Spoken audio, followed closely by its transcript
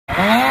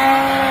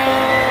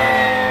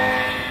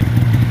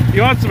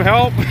You want some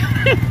help?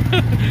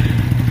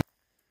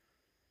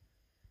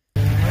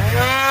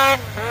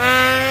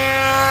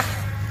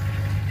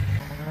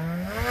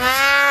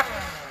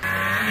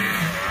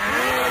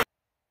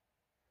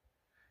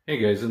 Hey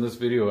guys, in this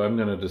video I'm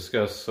going to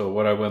discuss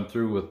what I went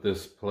through with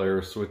this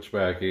Polaris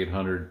Switchback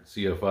 800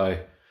 CFI.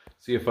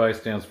 CFI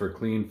stands for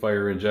Clean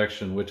Fire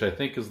Injection, which I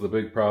think is the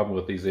big problem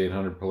with these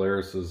 800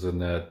 Polarises in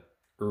that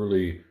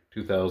early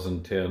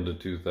 2010 to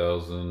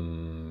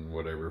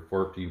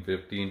 2014,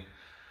 15.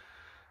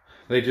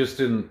 They just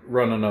didn't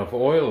run enough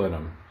oil in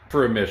them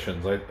for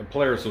emissions.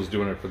 Polaris was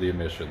doing it for the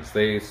emissions.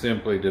 They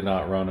simply did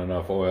not run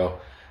enough oil.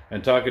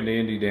 And talking to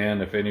Indy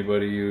Dan, if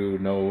anybody you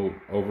know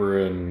over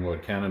in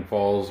Cannon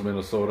Falls,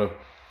 Minnesota,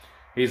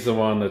 he's the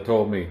one that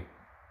told me,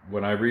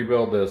 when I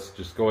rebuild this,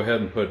 just go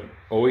ahead and put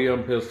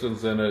OEM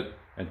pistons in it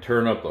and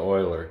turn up the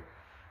oiler.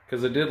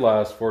 Because it did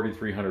last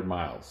 4,300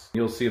 miles.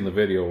 You'll see in the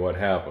video what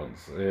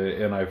happens.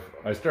 And I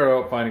started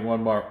out finding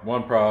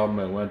one problem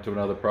and went to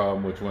another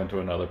problem, which went to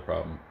another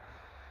problem.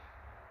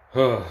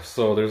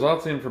 So there's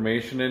lots of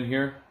information in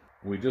here.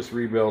 We just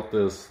rebuilt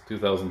this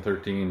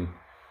 2013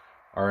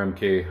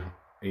 RMK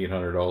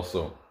 800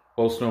 also.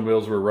 Both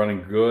snowmobiles were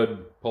running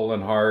good, pulling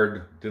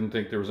hard, didn't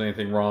think there was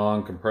anything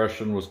wrong,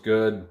 compression was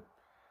good.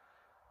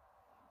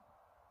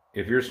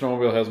 If your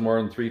snowmobile has more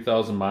than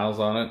 3,000 miles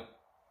on it,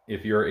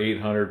 if your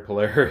 800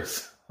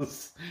 Polaris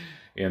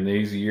in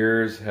these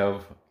years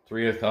have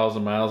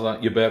 3,000 miles on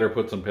it, you better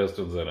put some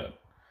pistons in it.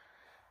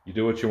 You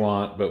do what you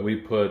want, but we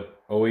put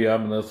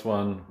OEM in this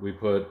one. We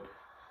put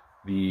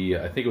the,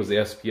 I think it was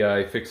the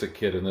SPI Fix-It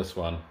kit in this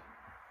one.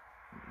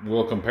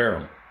 We'll compare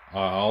them.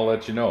 I'll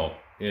let you know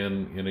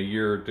in a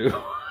year or two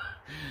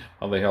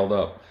how they held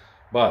up.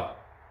 But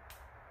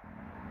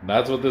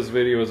that's what this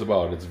video is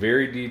about. It's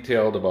very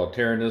detailed about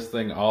tearing this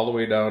thing all the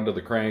way down to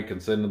the crank and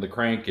sending the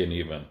crank in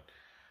even.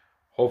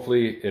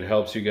 Hopefully it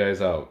helps you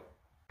guys out.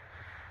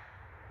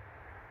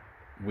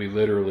 We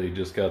literally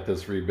just got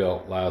this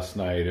rebuilt last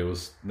night. It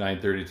was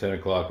 9:30, 10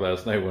 o'clock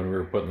last night when we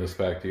were putting this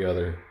back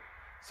together.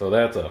 So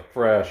that's a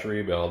fresh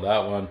rebuild.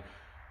 That one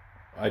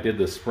I did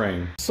this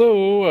spring.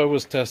 So I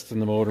was testing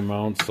the motor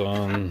mounts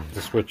on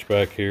the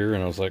Switchback here,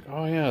 and I was like,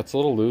 oh yeah, it's a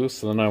little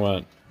loose. And then I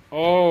went,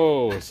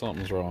 oh,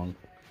 something's wrong.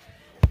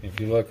 If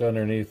you look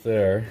underneath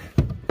there,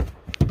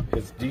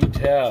 it's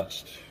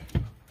detached.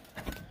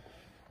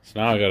 So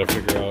now I got to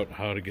figure out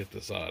how to get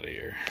this out of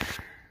here,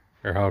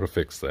 or how to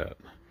fix that.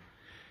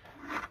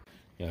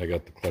 Yeah, I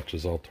got the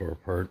clutches all tore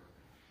apart.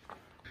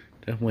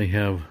 Definitely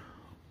have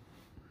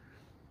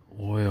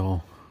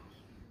oil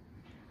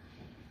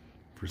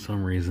for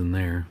some reason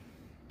there.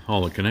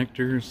 All the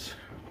connectors,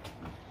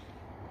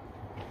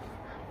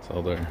 it's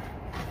all there.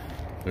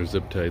 There's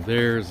zip tied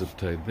there, zip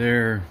tied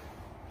there.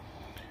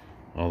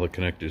 All the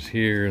connectors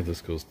here. This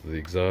goes to the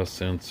exhaust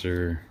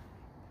sensor.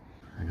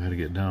 I gotta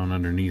get down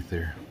underneath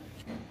there.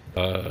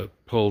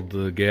 Pulled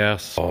the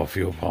gas, all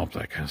fuel pump,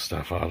 that kind of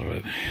stuff out of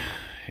it.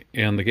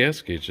 And the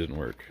gas gauge didn't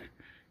work.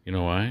 You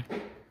know why?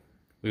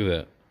 Look at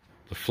that.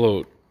 The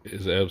float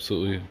is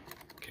absolutely,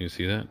 can you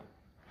see that?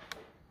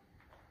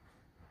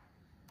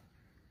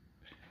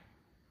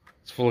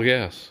 It's full of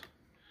gas.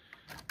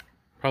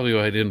 Probably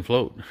why it didn't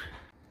float.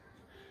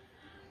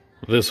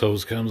 This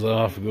hose comes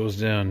off, it goes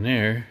down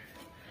there.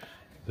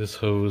 This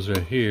hose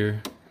right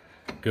here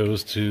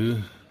goes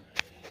to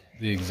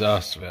the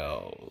exhaust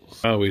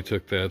valves. Now we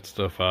took that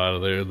stuff out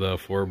of there, the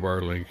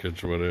 4-bar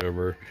linkage,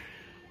 whatever.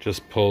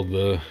 Just pulled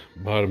the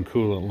bottom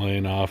coolant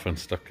line off and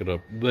stuck it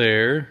up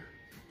there.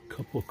 A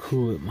couple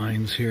coolant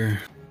lines here.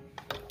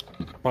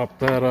 Pop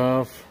that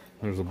off.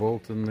 There's a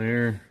bolt in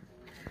there.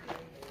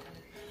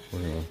 We're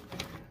gonna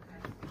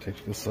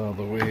take this out of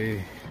the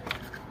way.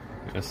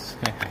 Yes.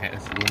 We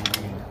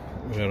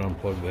gotta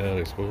unplug that,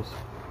 I suppose.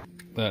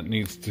 That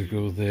needs to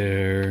go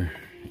there.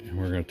 And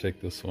we're gonna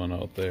take this one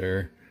out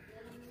there.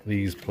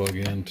 These plug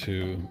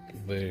into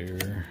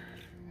there.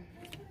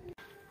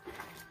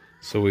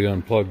 So we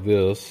unplug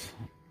this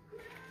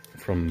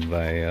from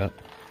that.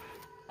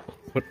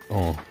 What?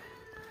 Oh.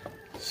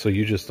 So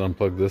you just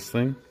unplug this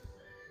thing?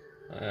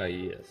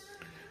 Yes.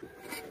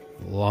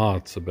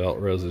 Lots of belt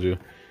residue.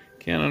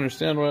 Can't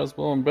understand why it's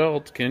blowing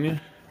belts, can you?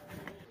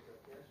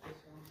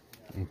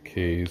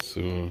 Okay,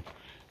 so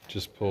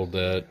just pulled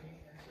that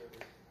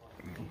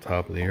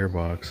top of the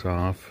airbox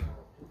off.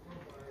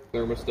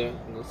 Thermostat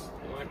and this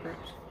line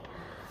perhaps?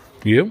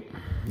 Yep,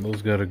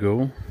 those gotta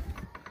go.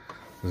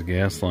 There's a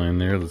gas line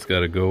there that's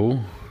gotta go.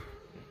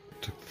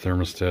 Took the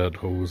thermostat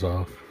hose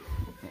off.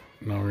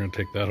 Now we're gonna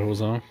take that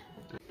hose off.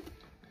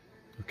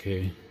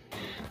 Okay,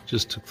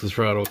 just took the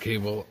throttle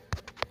cable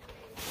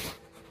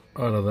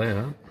out of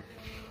that.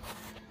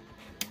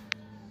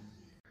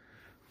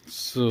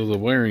 So the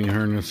wiring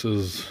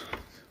harnesses,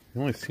 the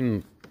only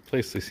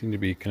place they seem to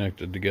be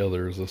connected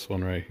together is this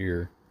one right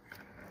here.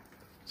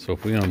 So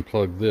if we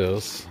unplug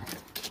this,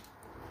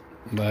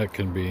 that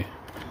can be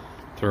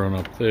thrown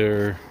up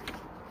there,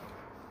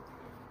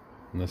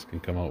 and this can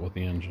come out with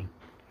the engine.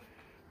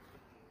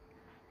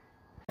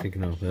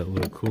 Taking off that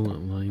little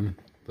coolant line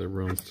that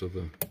runs to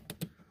the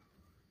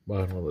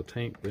bottom of the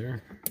tank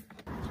there.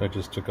 So I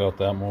just took out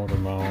that motor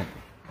mount,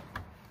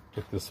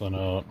 took this one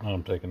out, now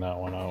I'm taking that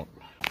one out.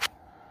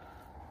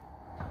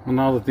 Well,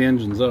 now that the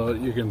engine's out,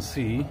 you can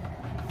see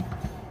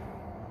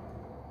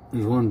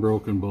there's one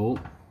broken bolt.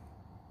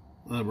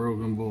 That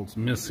broken bolt's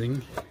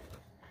missing.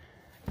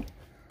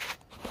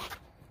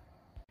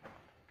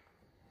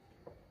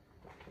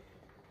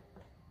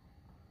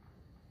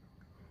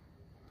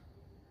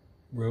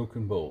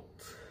 Broken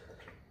bolt.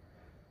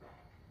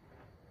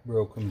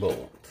 Broken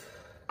bolt.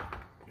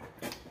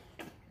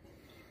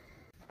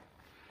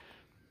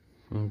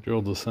 I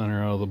drilled the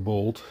center out of the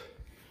bolt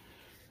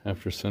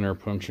after center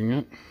punching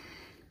it,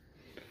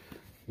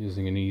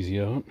 using an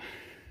easy out.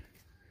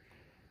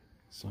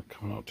 It's not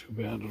coming out too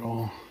bad at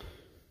all.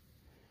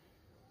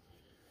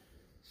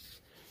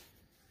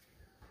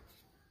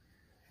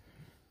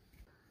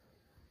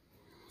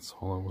 That's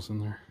all that was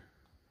in there.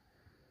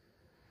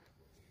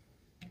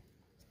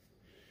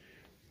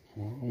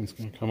 Well, that one's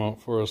going to come out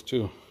for us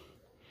too.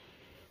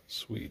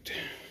 Sweet.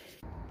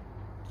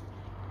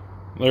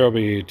 There'll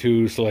be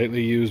 2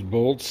 slightly used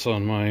bolts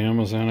on my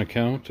Amazon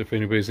account if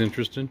anybody's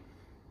interested.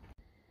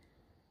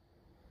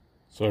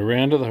 So I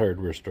ran to the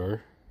hardware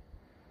store.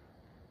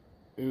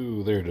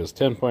 Ooh, there it is,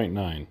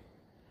 10.9.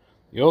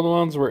 The old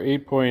ones were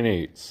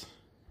 8.8s.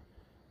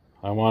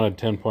 I wanted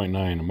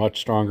 10.9, a much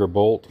stronger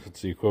bolt.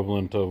 It's the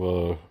equivalent of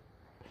a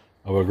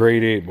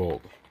grade 8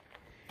 bolt.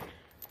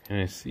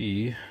 And I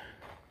see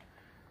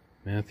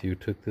Matthew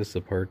took this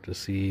apart to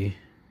see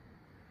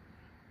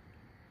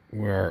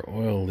where our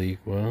oil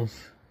leak was.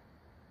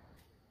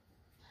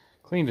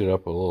 Cleaned it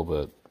up a little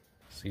bit.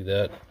 See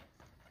that?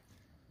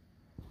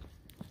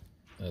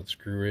 That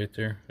screw right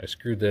there? I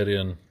screwed that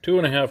in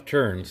 2.5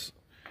 turns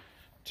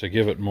to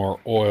give it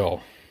more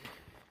oil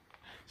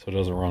so it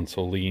doesn't run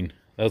so lean.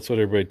 That's what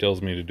everybody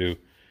tells me to do.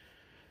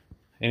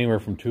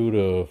 Anywhere from 2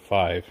 to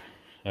 5.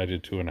 I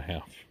did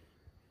 2.5.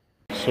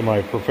 So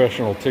my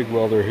professional TIG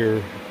welder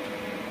here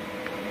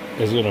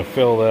is going to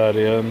fill that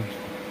in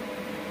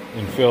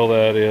and fill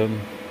that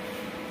in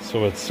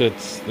so it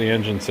sits, the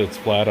engine sits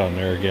flat on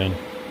there again.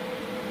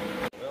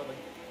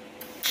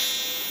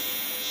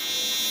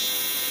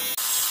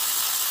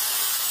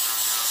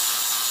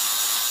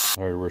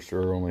 Hardware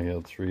store only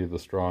had 3 of the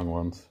strong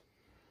ones,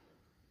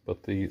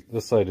 but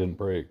this side didn't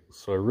break,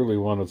 so I really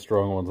wanted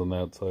strong ones on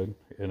that side,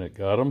 and it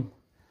got them.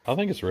 I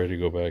think it's ready to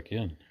go back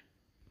in.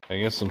 I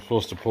guess I'm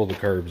supposed to pull the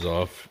carbs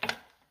off.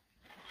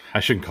 I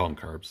shouldn't call them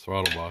carbs,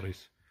 throttle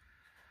bodies,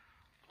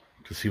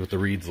 to see what the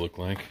reeds look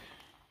like.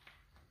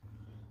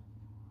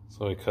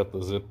 So I cut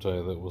the zip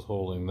tie that was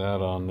holding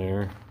that on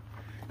there,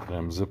 and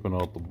I'm zipping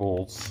out the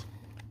bolts.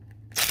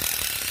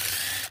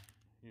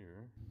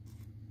 Here.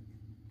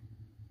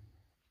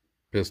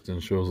 Piston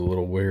shows a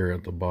little wear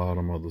at the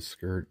bottom of the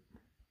skirt.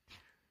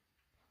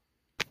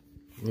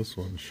 This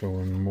one's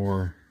showing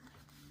more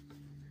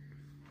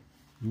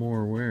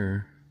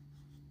wear.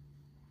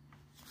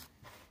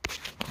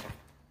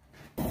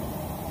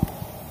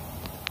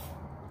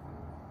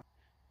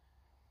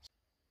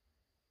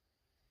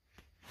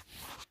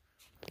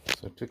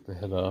 So I took the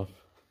head off,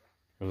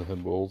 or the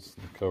head bolts,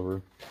 the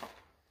cover.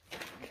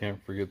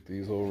 Can't forget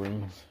these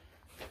O-rings.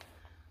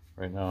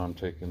 Right now I'm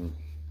taking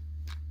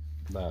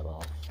that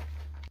off.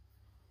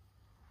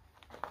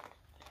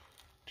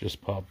 Just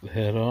pop the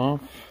head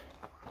off.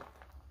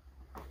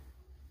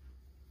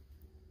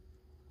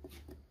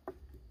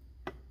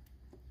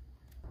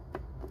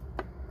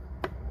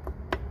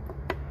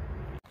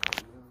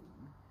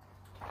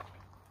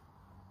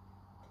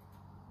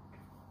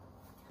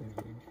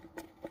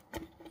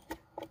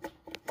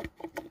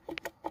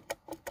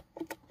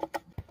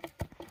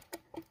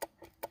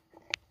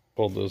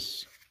 Pull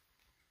this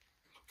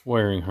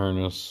wiring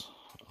harness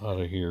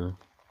out of here.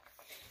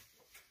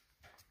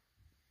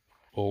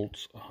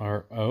 Bolts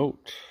are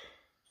out.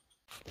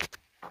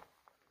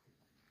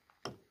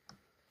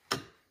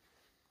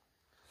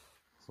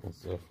 So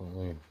it's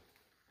definitely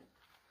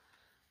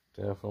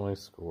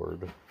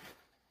scored.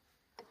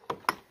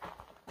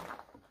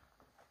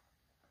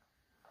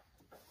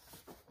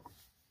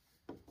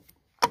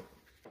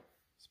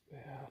 It's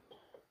bad.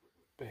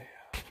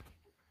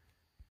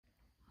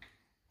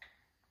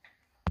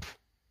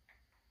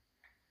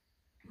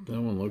 That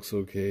one looks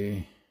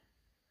okay.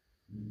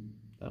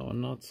 That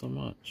one not so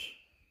much.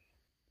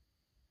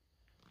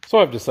 So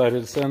I've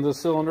decided to send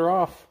this cylinder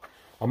off.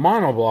 A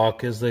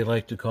monoblock, as they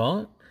like to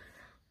call it,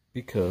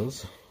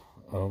 because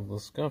of the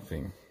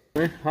scuffing.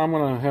 I'm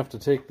going to have to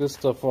take this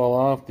stuff all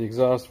off. The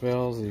exhaust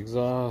valves, the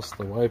exhaust,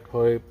 the wipe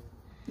pipe,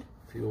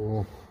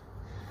 fuel.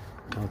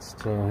 That's,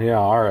 yeah,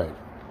 alright.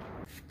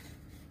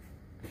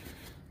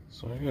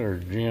 So I got her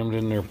jammed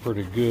in there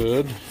pretty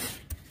good.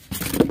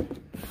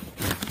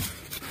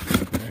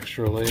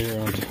 Extra layer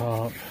on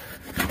top.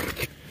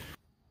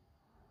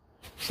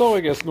 So I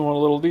guess going a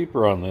little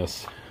deeper on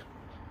this,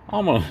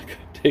 I'm going to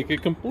take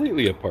it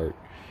completely apart.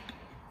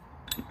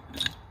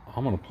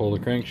 I'm going to pull the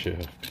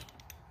crankshaft,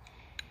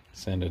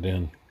 send it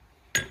in.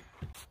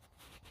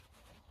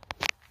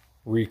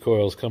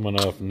 Recoil's coming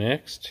off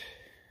next.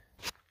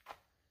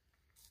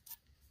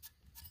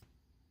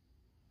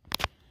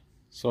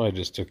 So I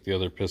just took the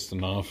other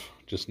piston off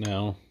just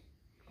now,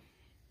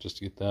 just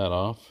to get that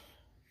off.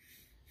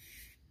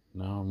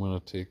 Now I'm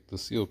going to take the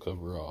seal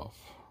cover off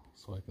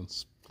so I can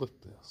split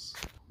this.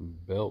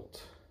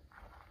 Belt,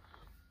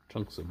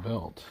 chunks of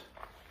belt.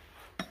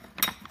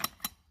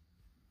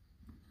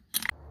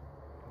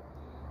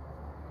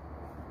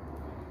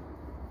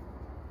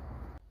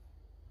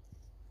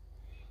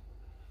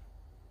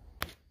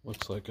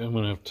 Looks like I'm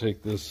going to have to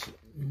take this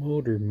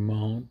motor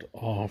mount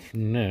off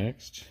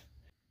next.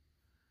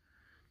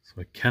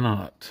 So I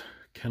cannot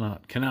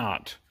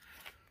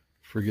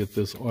forget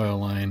this oil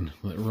line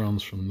that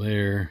runs from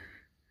there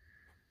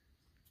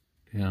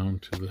down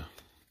to the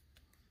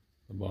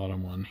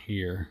bottom one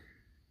here.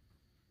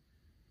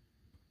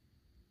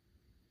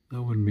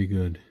 That wouldn't be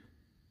good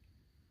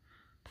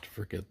to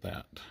forget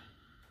that.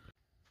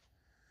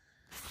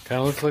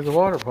 Kind of looks like the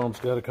water pump's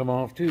got to come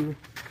off too.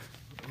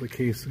 The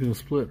case is going to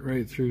split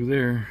right through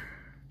there.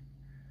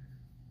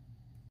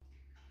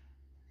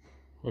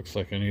 Looks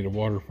like I need a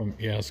water pump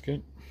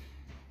gasket.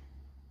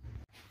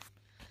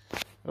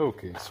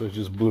 Okay, so I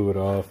just blew it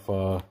off.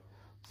 So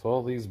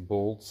all these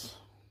bolts,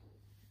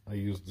 I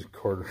used a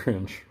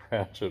 1/4-inch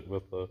ratchet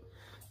with a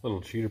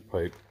little cheater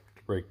pipe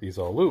to break these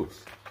all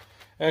loose.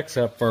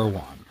 Except for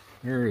one.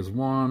 There is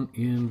one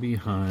in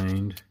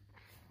behind.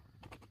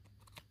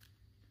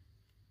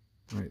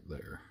 Right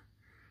there.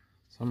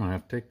 So I'm going to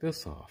have to take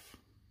this off.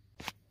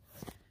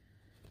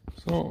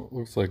 So it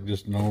looks like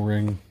just an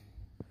O-ring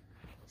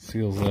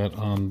seals that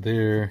on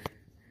there.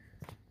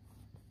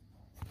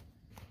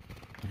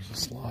 There's a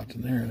slot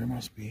in there. There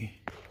must be.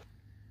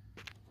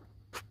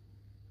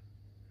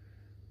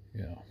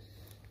 Yeah.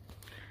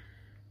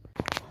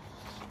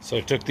 So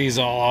I took these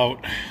all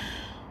out.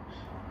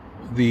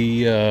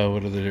 The,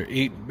 what are there?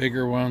 8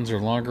 bigger ones or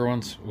longer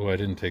ones? Oh, I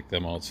didn't take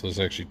them out. So there's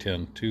actually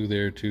 10. 2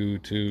 there, 2.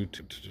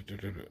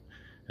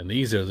 And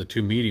these are the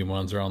 2 medium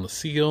ones are on the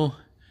seal.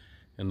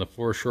 And the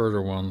 4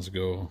 shorter ones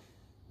go.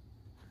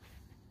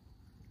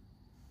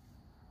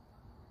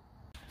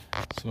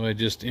 So I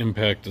just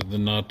impacted the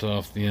nut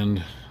off the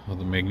end of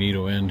the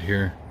magneto end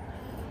here.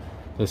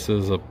 This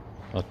is a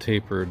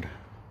tapered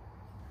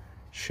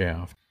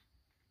shaft.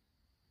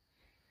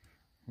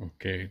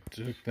 Okay,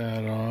 took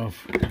that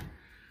off.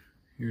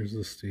 Here's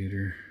the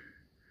stator.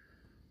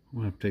 I'm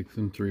gonna have to take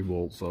some 3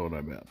 bolts out,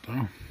 I bet,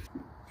 huh?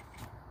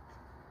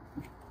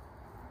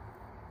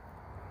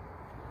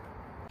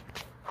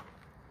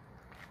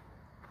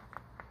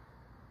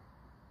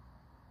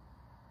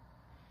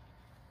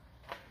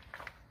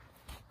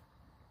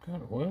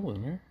 Got oil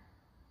in there.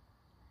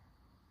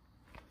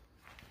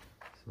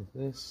 So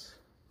this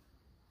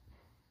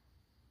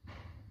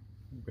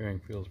bearing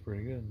feels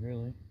pretty good,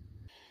 really.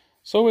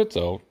 So it's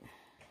out.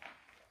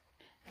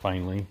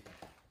 Finally.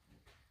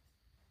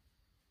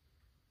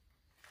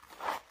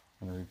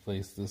 I'm gonna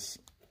replace this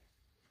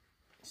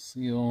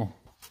seal.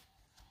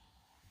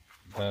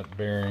 That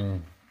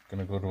bearing,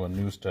 gonna go to a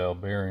new style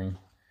bearing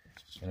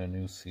and a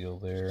new seal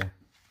there.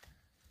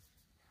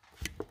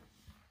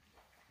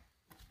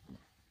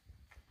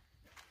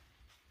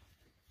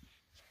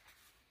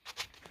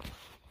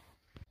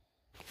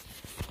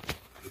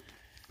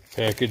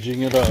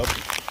 Packaging it up,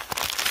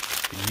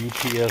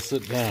 UPS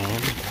it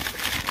down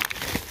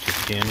to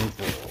Cannon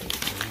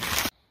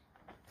Falls.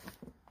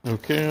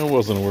 Okay, I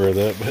wasn't aware of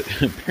that, but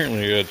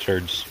apparently I got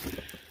charged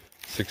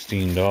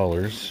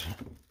 $16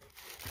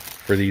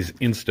 for these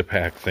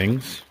Instapack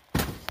things.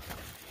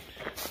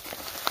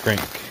 Crank.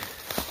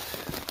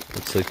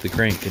 Looks like the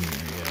crank in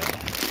there,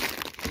 yeah.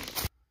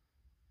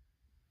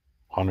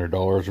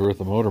 $100 worth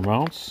of motor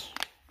mounts.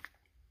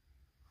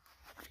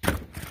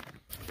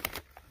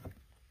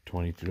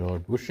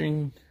 $22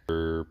 bushing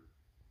for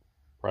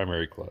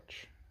primary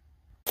clutch.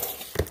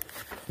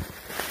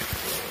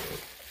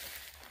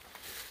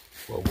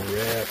 Bubble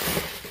wrap.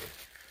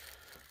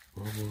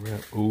 Bubble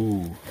wrap.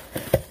 Ooh.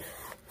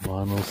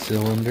 Mono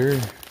cylinder.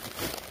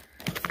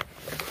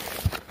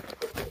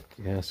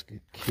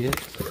 Gasket kit.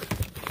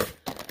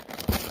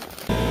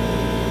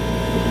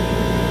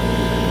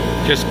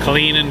 Just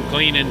cleaning.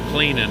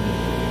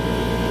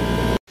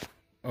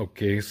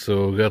 Okay,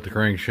 so got the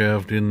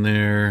crankshaft in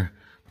there.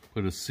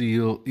 Put a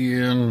seal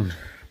in,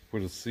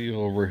 put a seal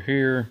over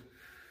here.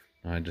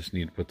 I just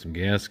need to put some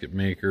gasket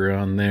maker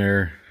on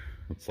there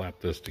and slap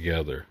this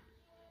together.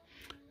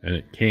 And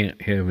it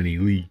can't have any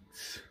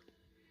leaks.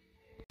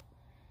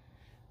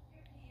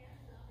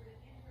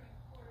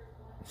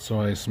 So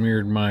I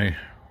smeared my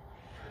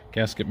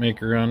gasket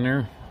maker on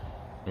there.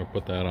 I'll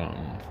put that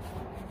on.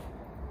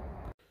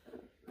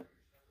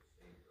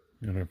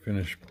 Gotta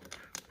finish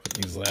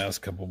putting these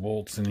last couple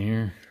bolts in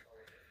here.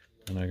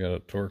 And I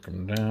gotta torque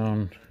them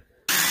down.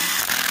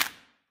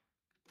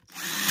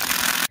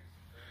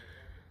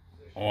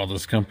 Oh,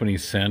 this company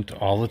sent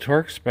all the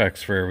torque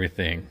specs for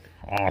everything.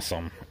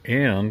 Awesome.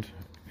 And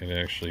it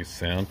actually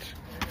sent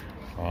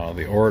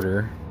the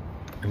order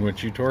in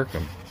which you torque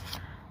them.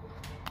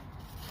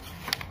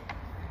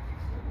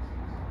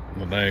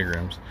 The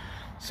diagrams.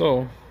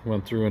 So,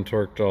 went through and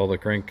torqued all the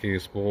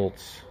crankcase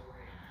bolts.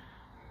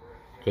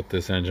 Put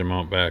this engine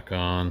mount back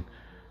on.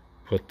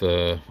 put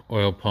the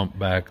oil pump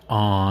back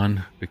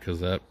on because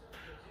that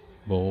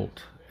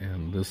bolt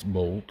and this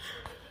bolt.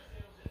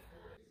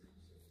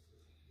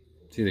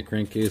 See, the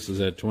crankcase is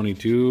at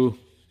 22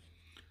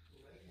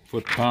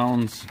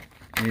 foot-pounds,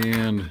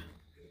 and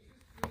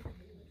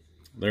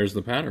there's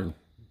the pattern.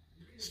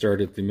 Start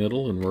at the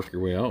middle and work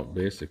your way out,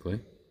 basically.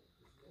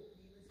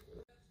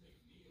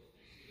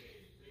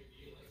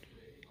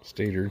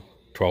 Stator,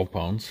 12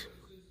 pounds.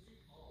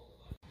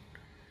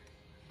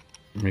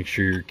 Make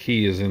sure your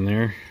key is in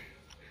there,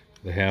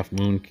 the half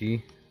moon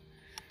key.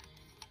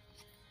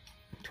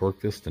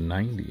 Torque this to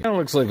 90. That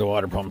looks like the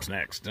water pump's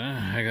next.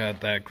 I got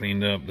that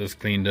cleaned up, this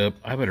cleaned up.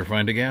 I better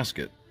find a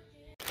gasket.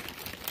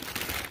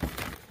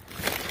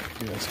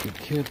 Gasket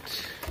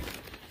kit.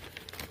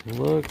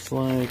 Looks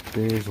like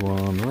there's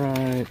one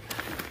right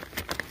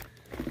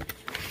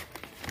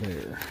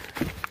there.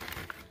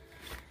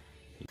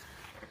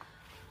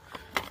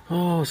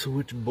 Oh, so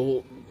which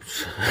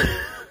bolts?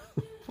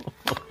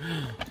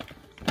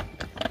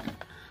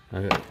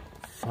 I gotta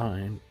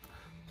find.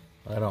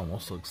 That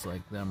almost looks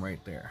like them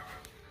right there.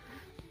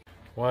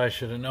 Why, I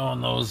should have known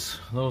those.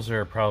 Those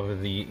are probably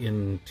the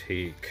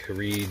intake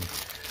reed.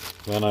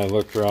 Then I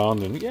looked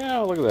around and yeah,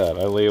 look at that.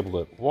 I labeled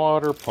it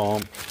water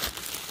pump.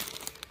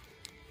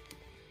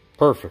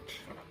 Perfect.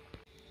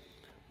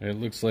 It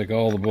looks like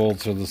all the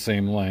bolts are the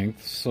same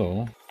length,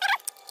 so.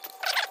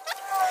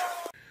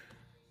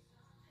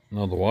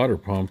 Now the water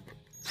pump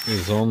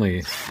is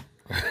only,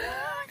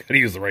 gotta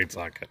use the right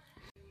socket.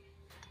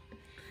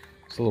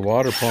 So the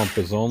water pump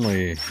is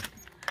only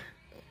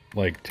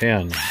like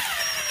 10.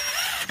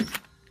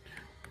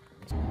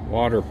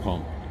 Water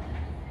pump,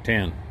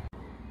 10.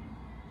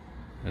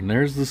 And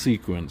there's the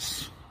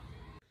sequence.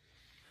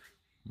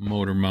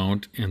 Motor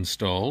mount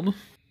installed.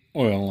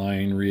 Oil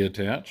line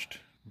reattached.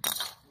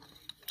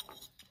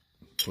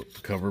 Put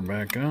the cover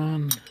back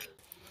on.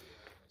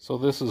 So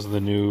this is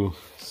the new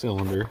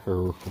cylinder,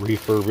 or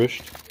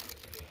refurbished.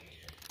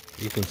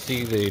 You can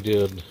see they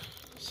did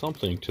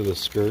something to the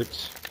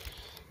skirts.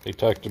 They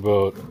talked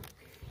about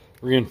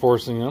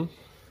reinforcing them.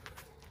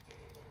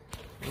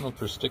 I don't know if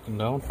they're sticking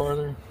down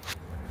farther.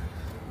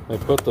 They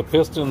put the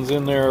pistons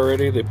in there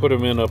already. They put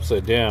them in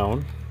upside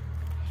down.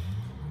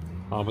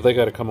 But they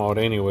got to come out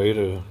anyway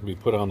to be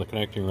put on the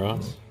connecting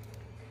rods.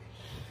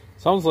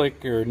 Sounds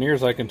like, or near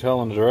as I can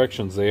tell in the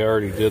directions, they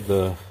already did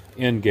the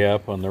end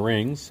gap on the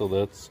rings, so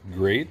that's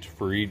great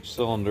for each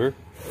cylinder.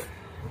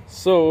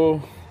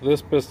 So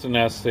this piston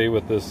has to stay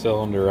with this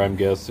cylinder, I'm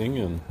guessing,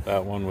 and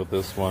that one with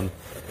this one.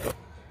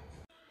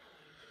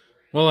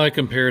 Well, I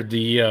compared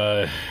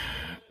the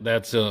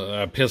that's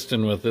a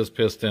piston with this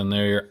piston.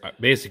 They're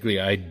basically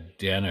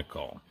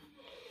identical.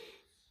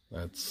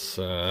 That's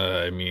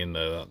I mean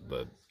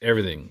the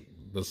everything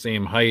the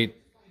same height,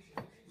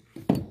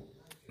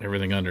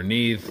 everything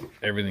underneath,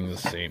 everything the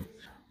same.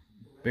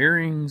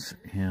 Bearings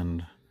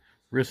and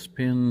wrist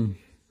pin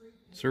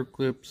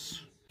circlips.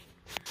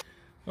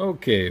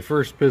 Okay,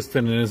 first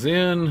piston is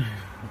in.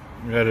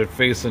 Got it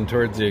facing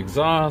towards the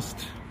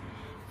exhaust,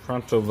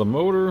 front of the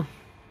motor.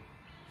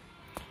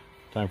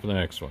 Time for the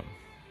next one.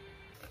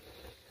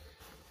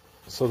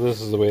 So this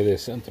is the way they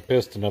sent the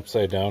piston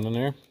upside down in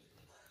there.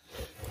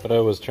 But I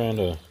was trying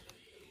to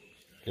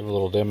give a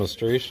little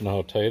demonstration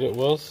how tight it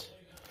was.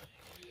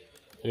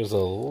 There's a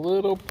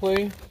little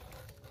play,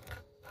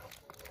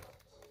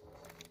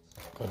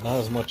 but not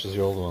as much as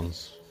the old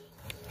ones.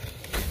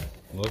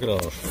 Look at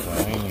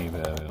how tiny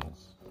that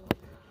is.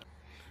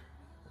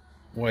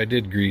 Well, I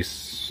did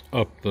grease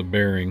up the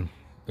bearing,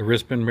 the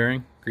wrist pin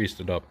bearing, greased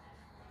it up.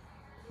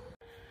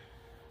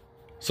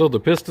 So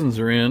the pistons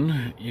are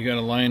in. You got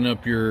to line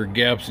up your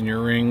gaps in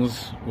your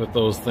rings with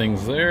those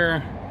things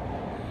there.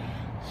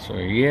 So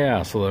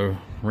yeah, so the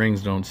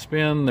rings don't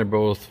spin. They're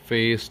both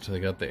faced.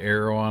 They got the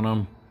arrow on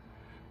them.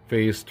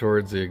 Face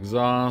towards the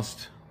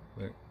exhaust.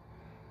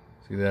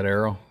 See that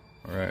arrow?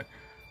 All right,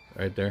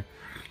 right there.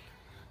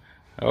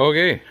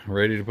 Okay,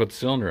 ready to put the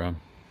cylinder on.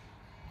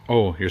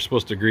 Oh, you're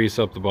supposed to grease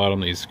up the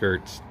bottom of these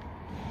skirts.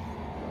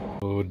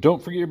 So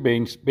don't forget your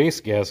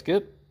base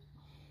gasket.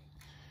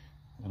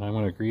 And I'm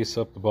going to grease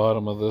up the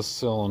bottom of this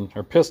cylinder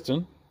or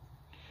piston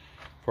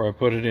before I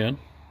put it in.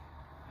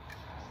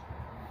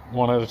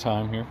 One at a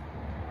time here.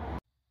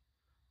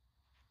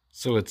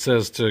 So it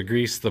says to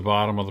grease the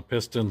bottom of the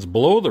pistons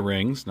below the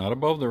rings, not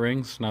above the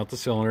rings, not the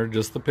cylinder,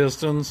 just the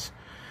pistons.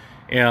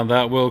 And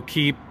that will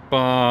keep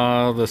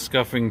the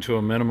scuffing to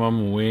a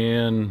minimum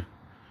when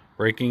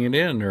breaking it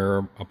in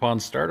or upon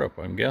startup,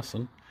 I'm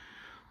guessing.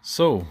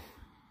 So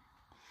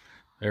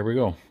there we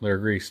go, they're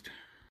greased.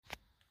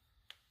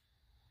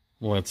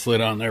 Well, it slid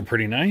on there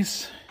pretty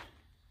nice.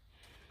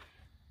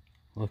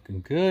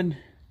 Looking good.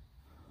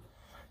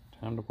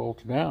 Time to bolt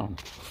it down.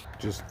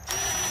 Just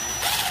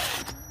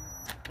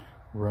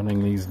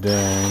running these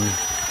down.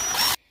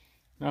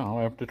 Now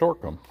I have to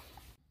torque them.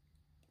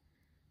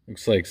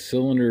 Looks like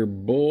cylinder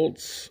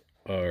bolts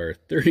are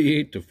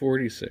 38 to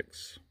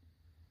 46.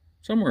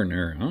 Somewhere in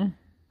there, huh?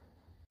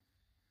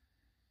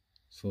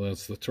 So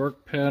that's the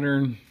torque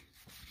pattern.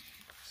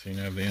 So you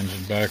have the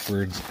engine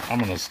backwards. I'm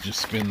gonna just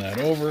spin that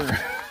over.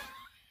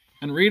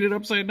 and read it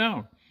upside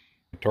down.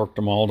 I torqued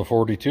them all to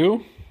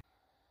 42.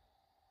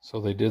 So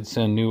they did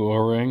send new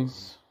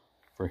O-rings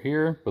for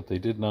here, but they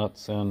did not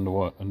send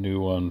a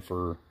new one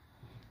for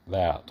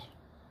that.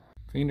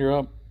 Cleaned her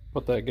up,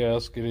 put that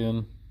gasket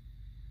in,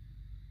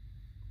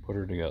 put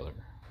her together.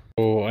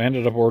 So I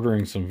ended up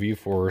ordering some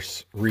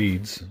V-Force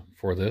reeds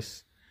for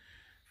this.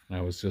 And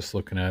I was just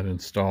looking at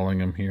installing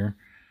them here.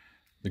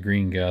 The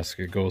green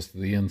gasket goes to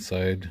the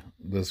inside.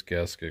 This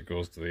gasket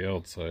goes to the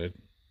outside.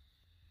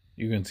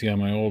 You can see on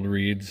my old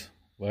reeds,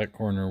 that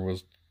corner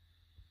was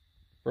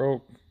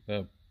broke.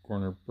 That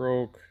corner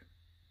broke.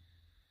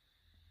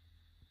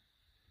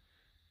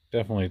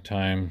 Definitely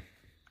time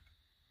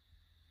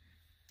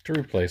to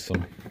replace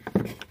them.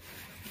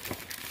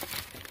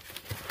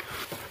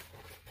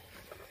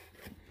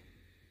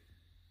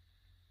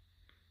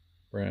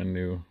 Brand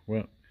new.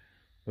 Well,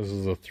 this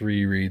is a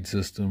 3-reed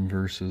system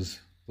versus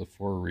the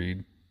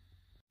 4-reed.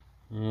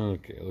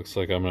 Okay, looks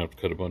like I'm gonna have to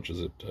cut a bunch of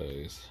zip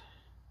ties.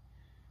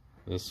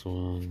 This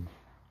one,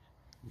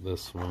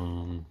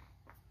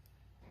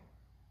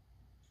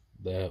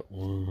 that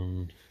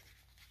one.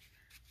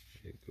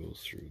 It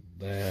goes through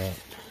that,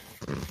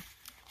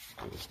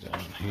 goes down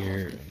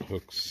here and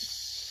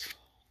hooks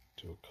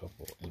to a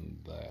couple in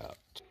that.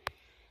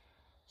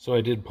 So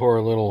I did pour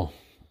a little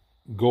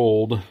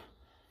gold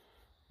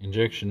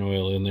injection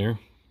oil in there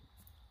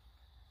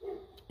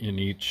in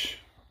each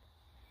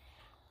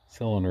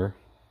cylinder.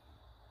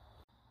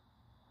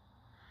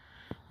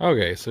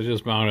 Okay, so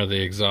just mounted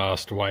the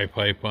exhaust Y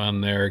pipe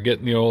on there.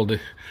 Getting the old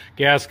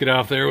gasket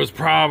off there was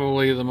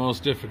probably the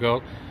most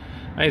difficult.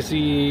 I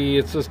see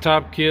it says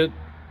top kit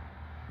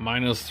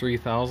minus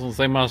 3,000.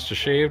 They must have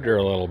shaved her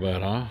a little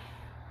bit, huh?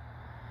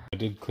 I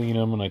did clean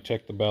them and I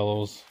checked the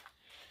bellows.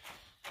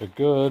 They're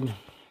good.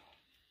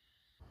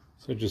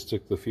 So I just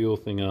took the fuel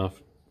thing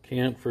off.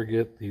 Can't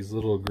forget these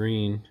little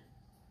green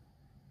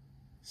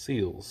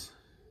seals.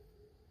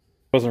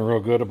 I wasn't real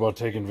good about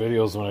taking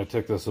videos when I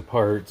took this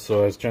apart,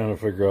 so I was trying to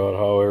figure out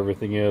how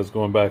everything is,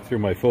 going back through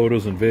my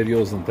photos and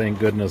videos, and thank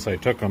goodness I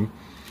took them.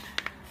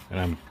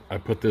 And I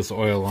put this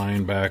oil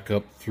line back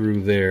up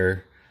through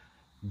there.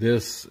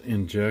 This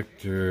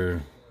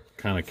injector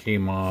kind of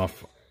came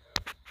off,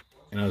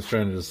 and I was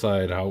trying to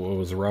decide how it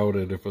was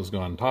routed, if it was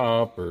going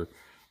top or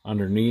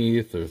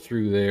underneath or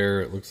through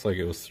there. It looks like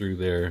it was through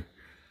there.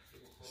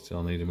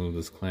 Still need to move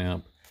this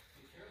clamp.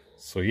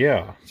 So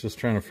yeah, just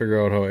trying to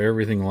figure out how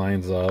everything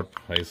lines up.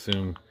 I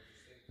assume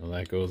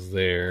that goes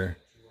there.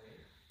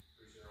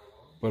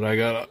 But I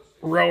gotta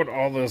route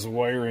all this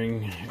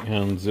wiring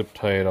and zip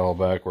tie it all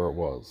back where it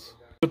was.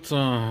 But,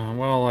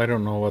 well, I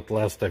don't know what the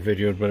last I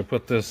videoed, but I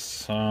put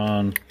this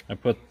on, I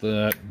put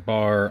that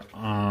bar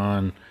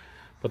on,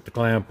 put the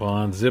clamp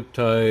on, zip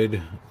tied,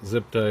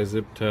 zip tie,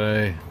 zip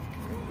tie,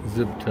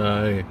 zip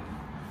tie,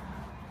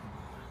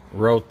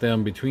 route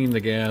them between the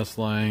gas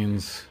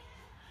lines.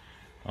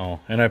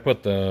 Oh, and I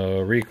put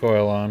the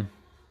recoil on.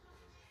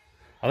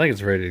 I think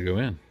it's ready to go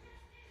in.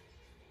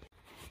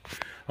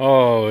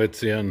 Oh,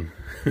 it's in.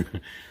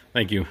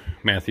 Thank you,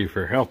 Matthew,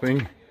 for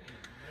helping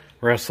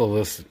wrestle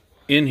this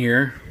in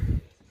here.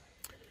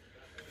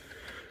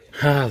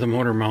 The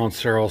motor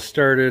mounts are all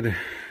started.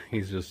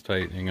 He's just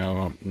tightening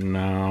up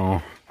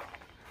now.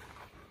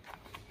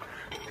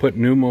 Put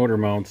new motor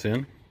mounts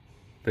in.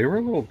 They were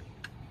a little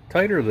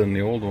tighter than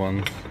the old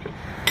ones.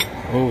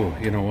 Oh,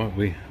 you know what?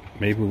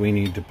 Maybe we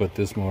need to put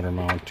this motor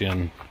mount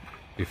in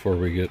before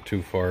we get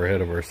too far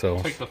ahead of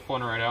ourselves. Take the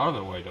fun right out of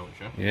the way, don't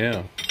you?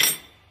 Yeah.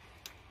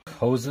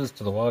 Hoses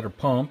to the water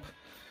pump.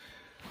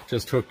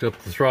 Just hooked up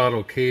the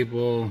throttle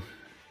cable.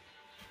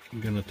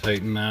 I'm gonna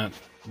tighten that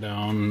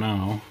down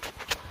now.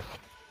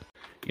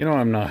 You know,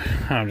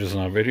 I'm just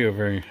not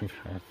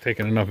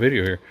taking enough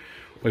video here.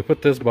 We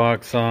put this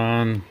box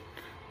on,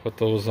 put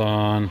those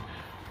on.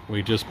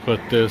 We just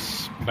put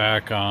this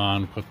back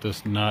on, put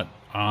this nut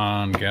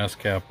on, gas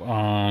cap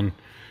on,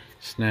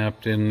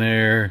 snapped in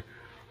there.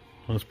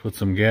 Let's put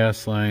some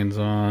gas lines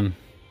on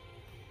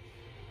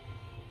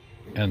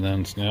and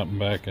then snap them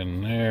back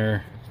in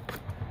there.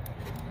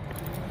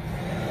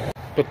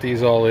 Put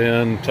these all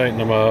in, tighten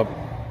them up.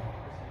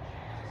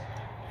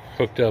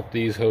 Hooked up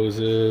these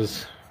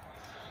hoses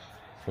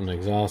from the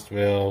exhaust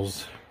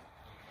valves.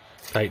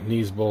 Tighten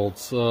these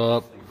bolts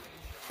up.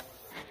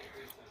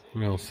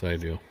 What else did I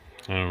do?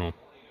 I don't know.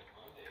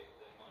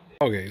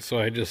 Okay, so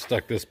I just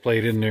stuck this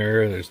plate in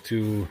there. There's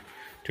two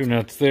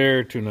nuts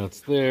there, 2 nuts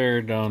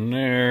there, down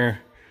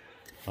there.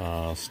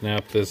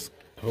 Snap this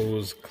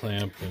hose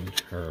clamp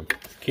or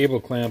cable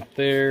clamp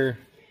there.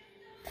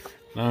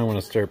 Now I want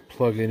to start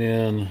plugging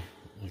in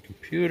the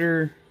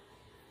computer.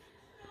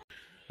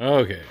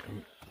 Okay,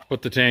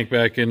 put the tank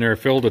back in there,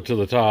 filled it to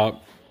the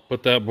top,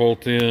 put that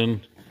bolt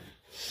in,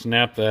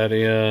 snap that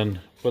in,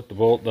 put the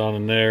bolt down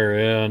in there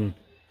in,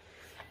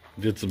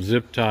 did some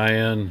zip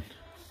tie-in.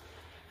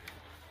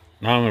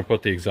 Now I'm going to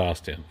put the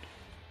exhaust in.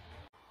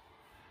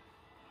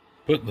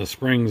 Putting the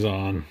springs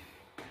on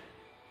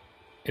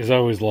is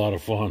always a lot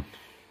of fun.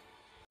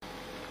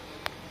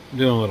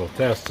 Doing a little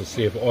test to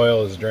see if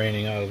oil is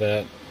draining out of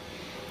that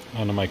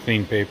onto my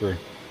clean paper.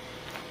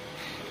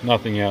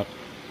 Nothing yet.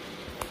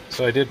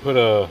 So I did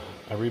I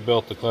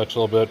rebuilt the clutch a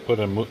little bit, put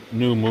a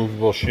new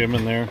movable shim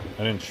in there.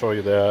 I didn't show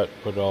you that.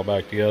 Put it all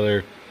back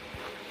together.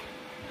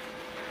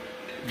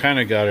 Kind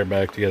of got her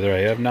back together. I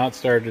have not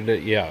started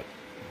it yet.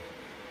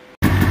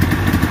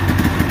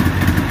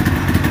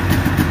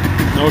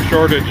 No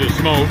shortage of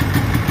smoke.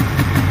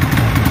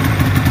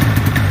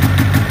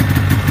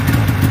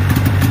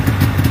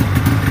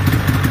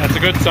 That's a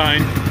good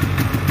sign.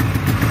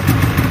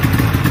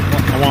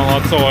 I want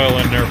lots of oil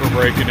in there for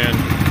breaking in.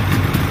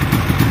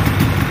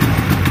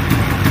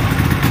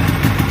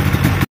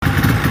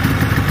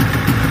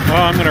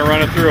 Well, I'm going to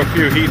run it through a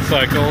few heat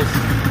cycles.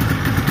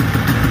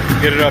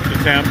 Get it up to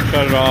temp,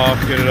 shut it off.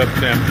 Get it up to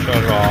temp,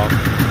 shut it off.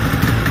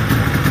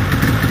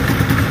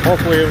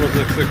 Hopefully it was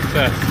a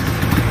success.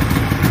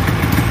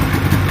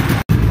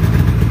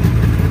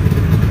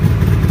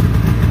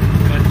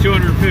 Got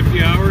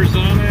 250 hours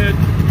on it.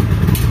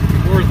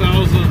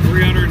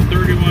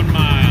 4,331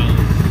 miles.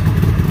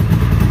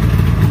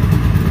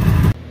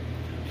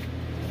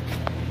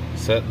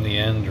 Setting the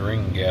end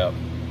ring gap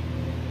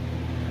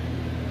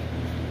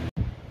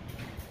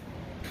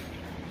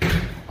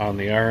on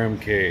the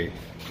RMK.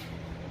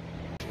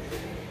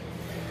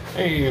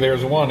 Hey,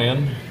 there's one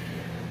in.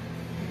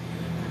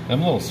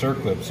 Them little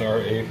circlips are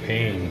a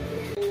pain.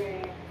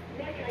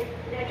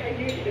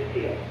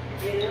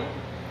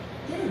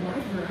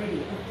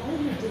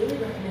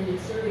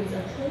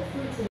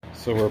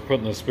 So we're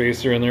putting the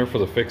spacer in there for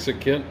the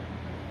fix-it kit,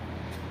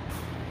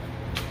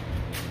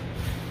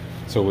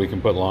 so we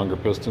can put longer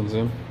pistons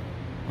in,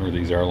 or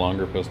these are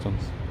longer pistons.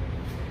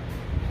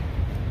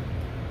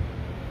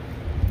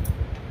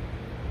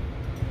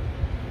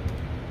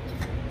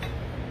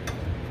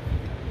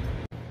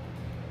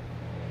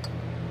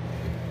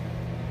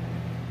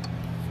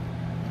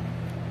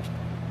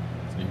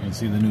 So you can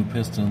see the new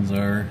pistons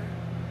are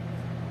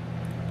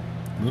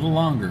a little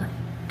longer.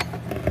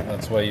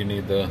 That's why you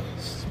need the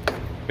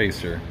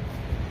spacer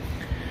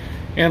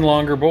and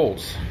longer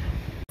bolts.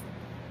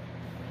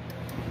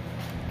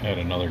 Add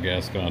another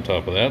gasket on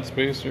top of that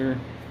spacer.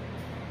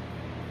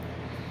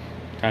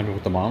 Time to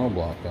put the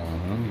monoblock on,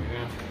 huh?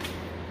 Yeah.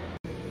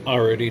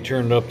 Already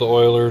turned up the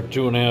oiler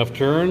 2.5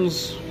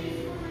 turns.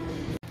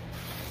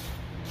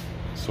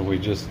 So we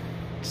just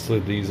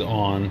slid these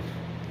on.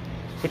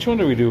 Which one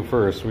did we do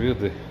first? We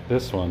did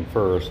this one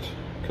first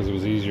because it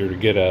was easier to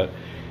get at.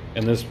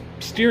 And this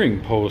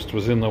steering post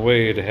was in the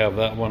way to have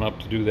that one up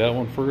to do that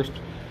one first.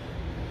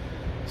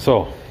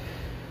 So,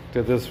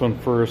 did this one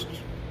first,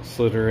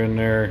 slid her in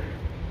there,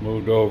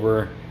 moved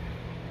over.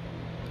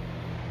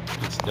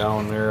 It's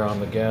down there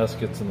on the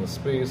gaskets and the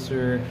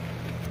spacer.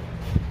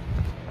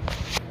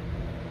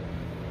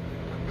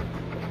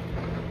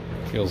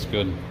 Feels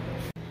good.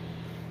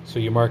 So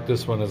you mark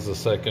this one as the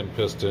second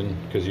piston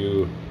because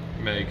you...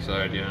 Mag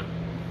side, yeah.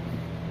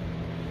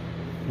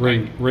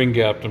 Ring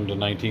gapped them to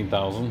 19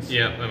 thousandths.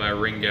 Yeah, and I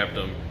ring gapped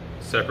them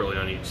separately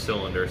on each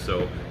cylinder.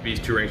 So these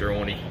two rings are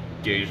only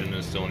gauged in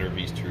this cylinder.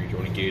 These two rings are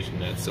only gauged in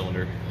that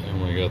cylinder.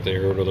 And we got the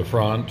arrow to the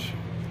front,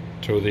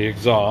 to the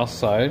exhaust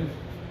side.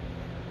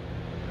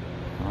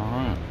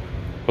 Alright.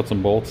 Put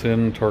some bolts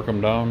in, torque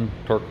them down,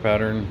 torque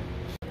pattern.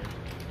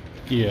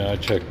 Yeah, I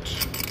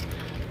checked.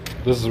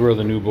 This is where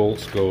the new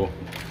bolts go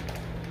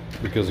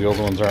because the old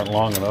ones aren't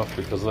long enough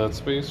because of that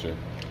spacer.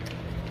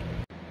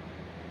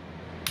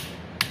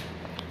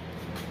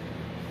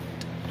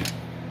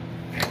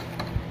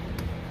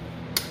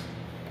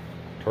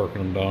 Torquing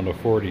them down to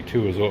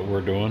 42 is what we're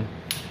doing.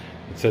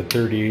 It said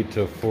 38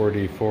 to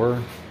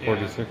 44,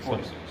 46. Yeah,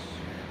 46.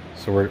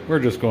 So we're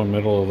just going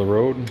middle of the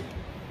road.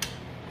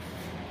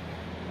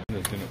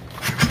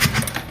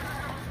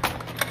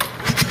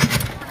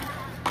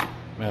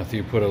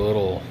 Matthew put a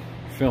little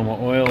film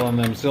of oil on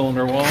them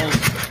cylinder walls.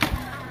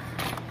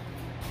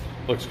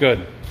 Looks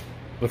good.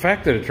 The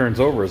fact that it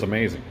turns over is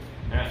amazing.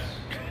 Yes.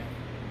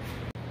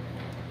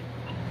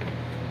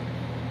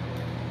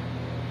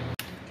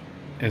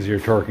 As you're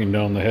torquing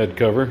down the head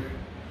cover.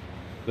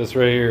 This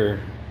right here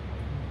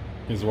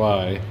is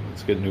why.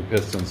 Let's get new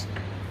pistons.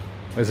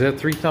 Is that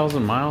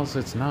 3,000 miles?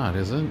 It's not,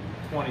 is it?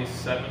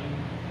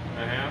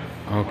 27.5.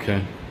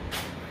 Okay.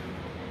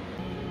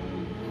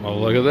 Oh,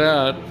 look at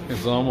that.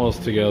 It's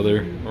almost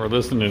together. We're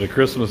listening to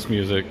Christmas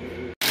music.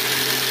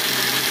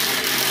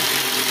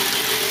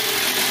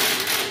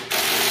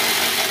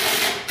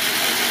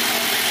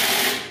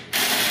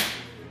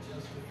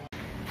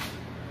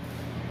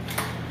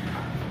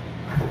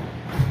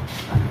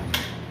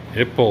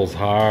 It pulls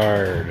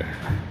hard.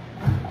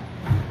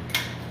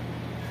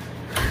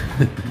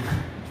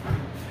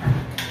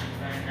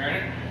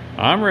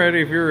 I'm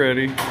ready if you're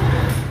ready.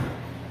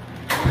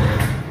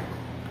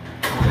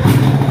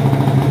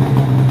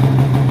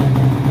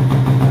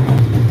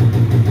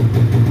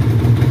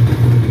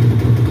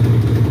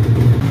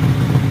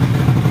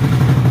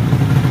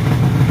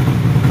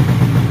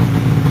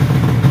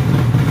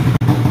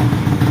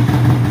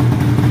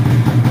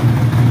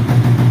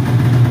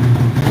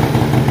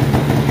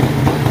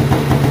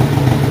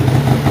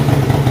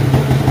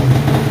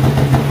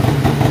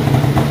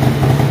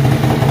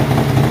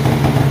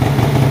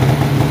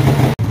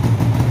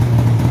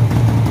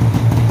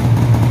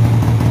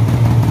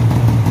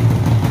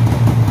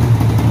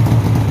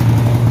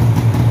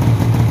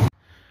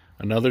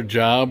 another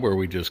job where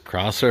we just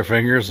cross our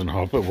fingers and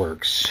hope it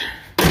works.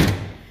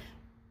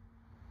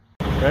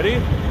 Ready?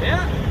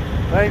 Yeah.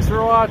 Thanks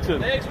for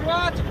watching. Thanks for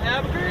watching.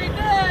 Have a great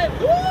day.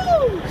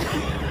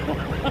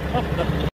 Woo!